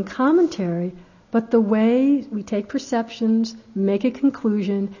the running commentary, but the way we take perceptions, make a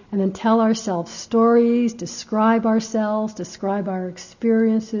conclusion, and then tell ourselves stories, describe ourselves, describe our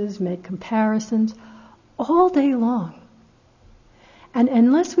experiences, make comparisons, all day long. And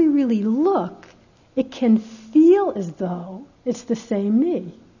unless we really look, it can feel as though it's the same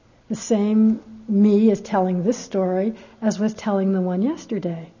me. The same me as telling this story as was telling the one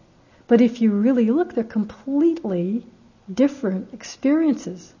yesterday. But if you really look, they're completely different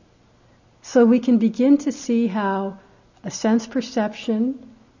experiences. So we can begin to see how a sense perception,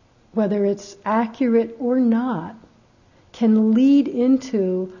 whether it's accurate or not, can lead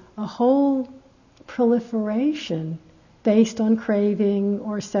into a whole proliferation based on craving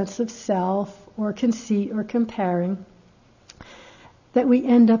or sense of self or conceit or comparing. that we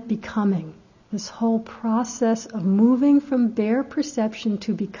end up becoming. This whole process of moving from bare perception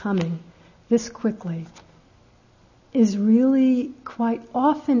to becoming this quickly is really quite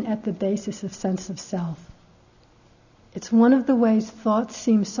often at the basis of sense of self. It's one of the ways thoughts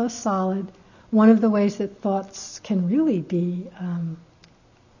seem so solid, one of the ways that thoughts can really be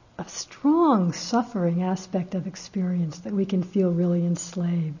a strong suffering aspect of experience, that we can feel really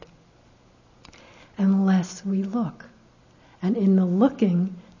enslaved unless we look. And in the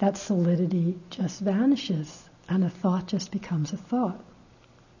looking, that solidity just vanishes and a thought just becomes a thought.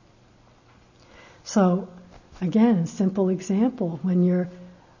 So, again, a simple example, when you're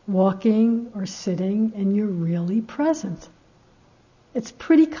walking or sitting and you're really present, it's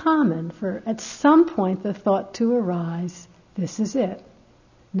pretty common for at some point the thought to arise, this is it,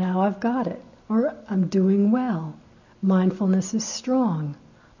 now I've got it, or I'm doing well, mindfulness is strong,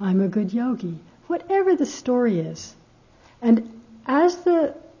 I'm a good yogi, whatever the story is. And as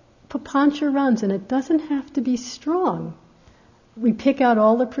the papancha runs, and it doesn't have to be strong, we pick out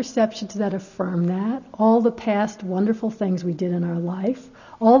all the perceptions that affirm that, all the past wonderful things we did in our life,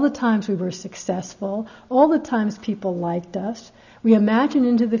 all the times we were successful, all the times people liked us. We imagine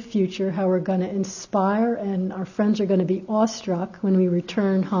into the future how we're going to inspire and our friends are going to be awestruck when we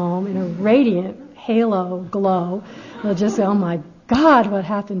return home in a radiant halo glow. They'll just say, oh my God, what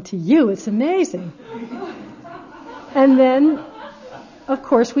happened to you? It's amazing. And then, of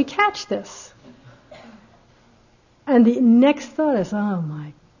course, we catch this. And the next thought is, oh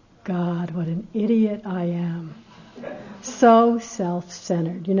my God, what an idiot I am. So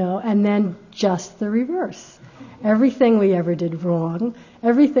self-centered, and then just the reverse. Everything we ever did wrong,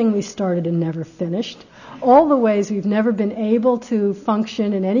 everything we started and never finished, all the ways we've never been able to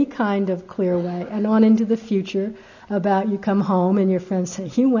function in any kind of clear way, and on into the future about you come home and your friends say,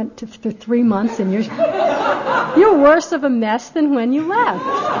 you went for 3 months and you're worse of a mess than when you left.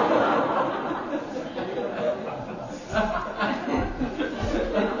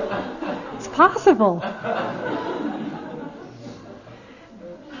 It's possible.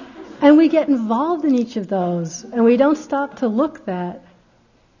 And we get involved in each of those, and we don't stop to look that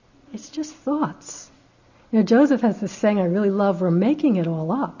it's just thoughts. Joseph has this saying I really love, we're making it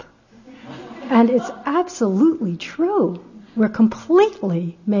all up. And it's absolutely true. We're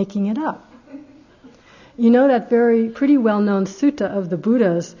completely making it up. That pretty well-known sutta of the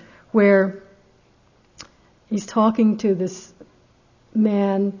Buddhas where he's talking to this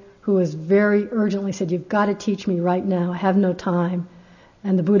man who has very urgently said, you've got to teach me right now, I have no time.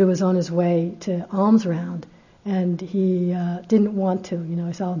 And the Buddha was on his way to alms round, and he didn't want to. He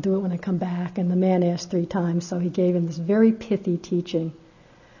said, I'll do it when I come back. And the man asked 3 times, so he gave him this very pithy teaching,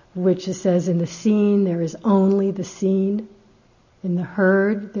 which says, in the seen, there is only the seen. In the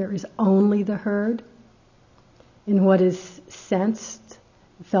heard, there is only the heard. In what is sensed,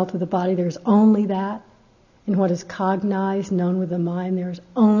 felt with the body, there is only that. In what is cognized, known with the mind, there is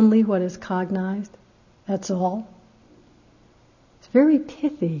only what is cognized. That's all. Very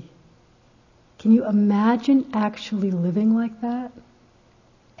pithy. Can you imagine actually living like that?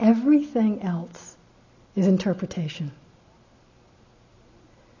 Everything else is interpretation.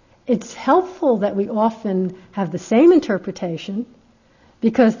 It's helpful that we often have the same interpretation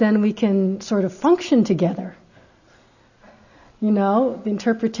because then we can sort of function together. The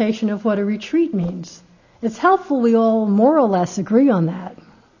interpretation of what a retreat means. It's helpful we all more or less agree on that.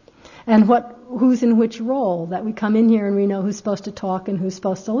 And who's in which role, that we come in here and we know who's supposed to talk and who's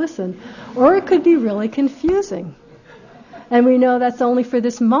supposed to listen. Or it could be really confusing. And we know that's only for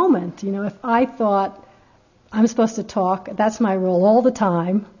this moment. If I thought I'm supposed to talk, that's my role all the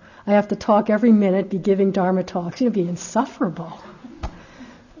time. I have to talk every minute, be giving Dharma talks, it'd be insufferable.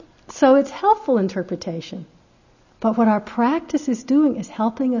 So it's helpful interpretation. But what our practice is doing is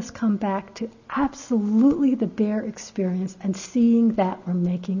helping us come back to absolutely the bare experience and seeing that we're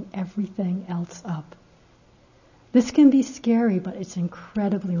making everything else up. This can be scary, but it's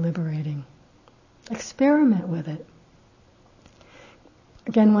incredibly liberating. Experiment with it.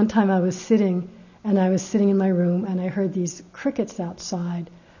 Again, one time I was sitting in my room and I heard these crickets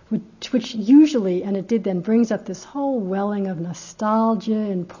outside, which usually, and it did then, brings up this whole welling of nostalgia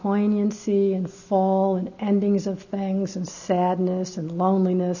and poignancy and fall and endings of things and sadness and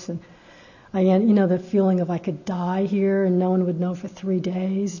loneliness and the feeling of I could die here and no one would know for 3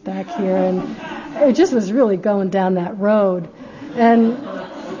 days back here, and it just was really going down that road. And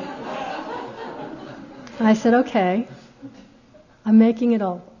I said, okay, I'm making it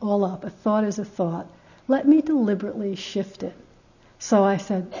all up. A thought is a thought. Let me deliberately shift it. So I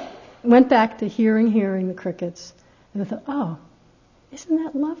went back to hearing the crickets, and I thought, oh, isn't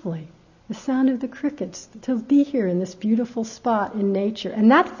that lovely? the sound of the crickets, to be here in this beautiful spot in nature.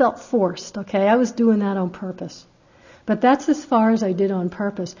 And that felt forced, okay? I was doing that on purpose. But that's as far as I did on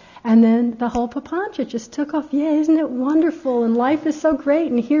purpose. And then the whole papancha just took off. Yeah, isn't it wonderful? And life is so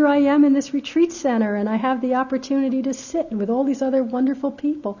great. And here I am in this retreat center, and I have the opportunity to sit with all these other wonderful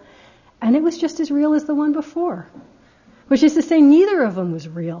people. And it was just as real as the one before. Which is to say, neither of them was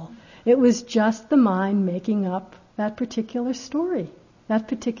real. It was just the mind making up that particular story, that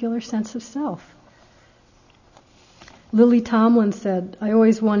particular sense of self. Lily Tomlin said, I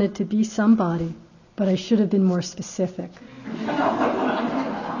always wanted to be somebody, but I should have been more specific.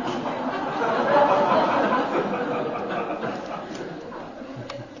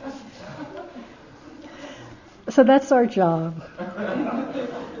 So that's our job.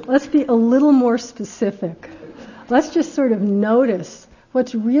 Let's be a little more specific. Let's just sort of notice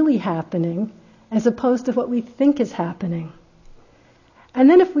what's really happening as opposed to what we think is happening. And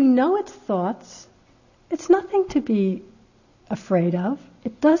then if we know it's thoughts, it's nothing to be afraid of.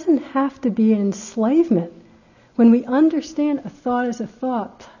 It doesn't have to be an enslavement. When we understand a thought as a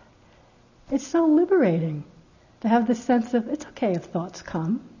thought, it's so liberating to have the sense of, it's okay if thoughts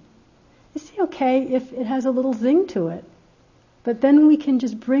come. It's okay if it has a little zing to it. But then we can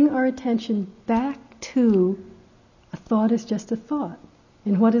just bring our attention back to a thought is just a thought.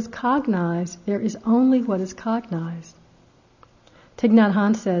 In what is cognized, there is only what is cognized. Thich Nhat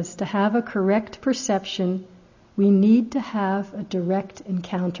Hanh says, to have a correct perception, we need to have a direct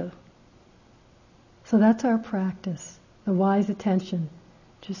encounter. So that's our practice, the wise attention.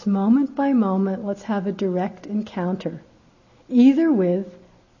 Just moment by moment, let's have a direct encounter, either with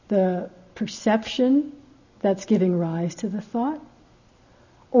the perception that's giving rise to the thought,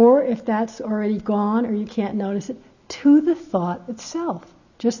 or if that's already gone or you can't notice it, to the thought itself,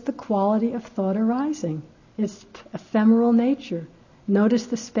 just the quality of thought arising, its ephemeral nature. Notice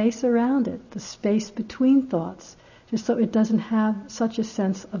the space around it, the space between thoughts, just so it doesn't have such a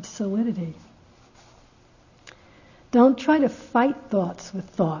sense of solidity. Don't try to fight thoughts with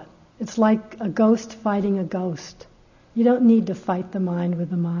thought. It's like a ghost fighting a ghost. You don't need to fight the mind with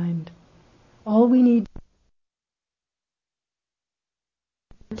the mind. All we need is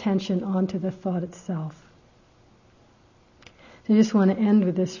attention onto the thought itself. So I just want to end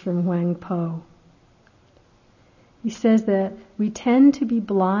with this from Huang Po. He says that we tend to be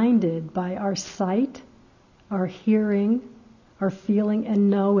blinded by our sight, our hearing, our feeling and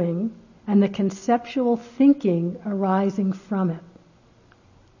knowing, and the conceptual thinking arising from it.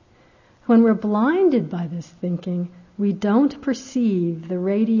 When we're blinded by this thinking, we don't perceive the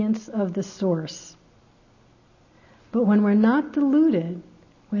radiance of the source. But when we're not deluded,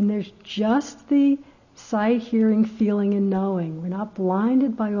 when there's just the sight, hearing, feeling, and knowing, we're not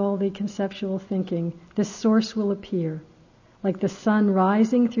blinded by all the conceptual thinking, this source will appear, like the sun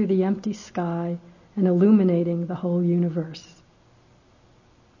rising through the empty sky and illuminating the whole universe.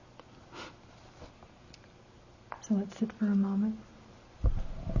 So let's sit for a moment.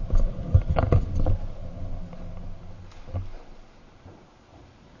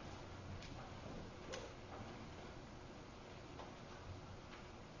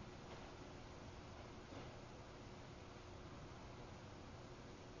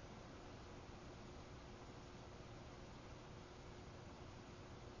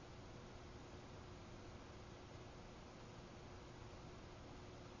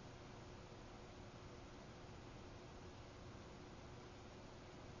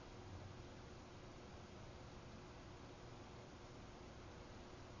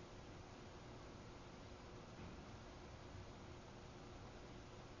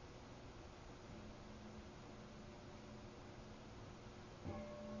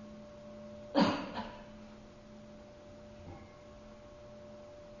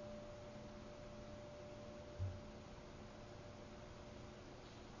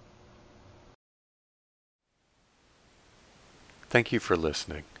 Thank you for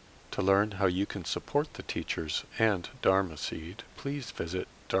listening. To learn how you can support the teachers and Dharma Seed, please visit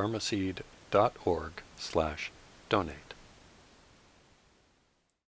dharmaseed.org/donate.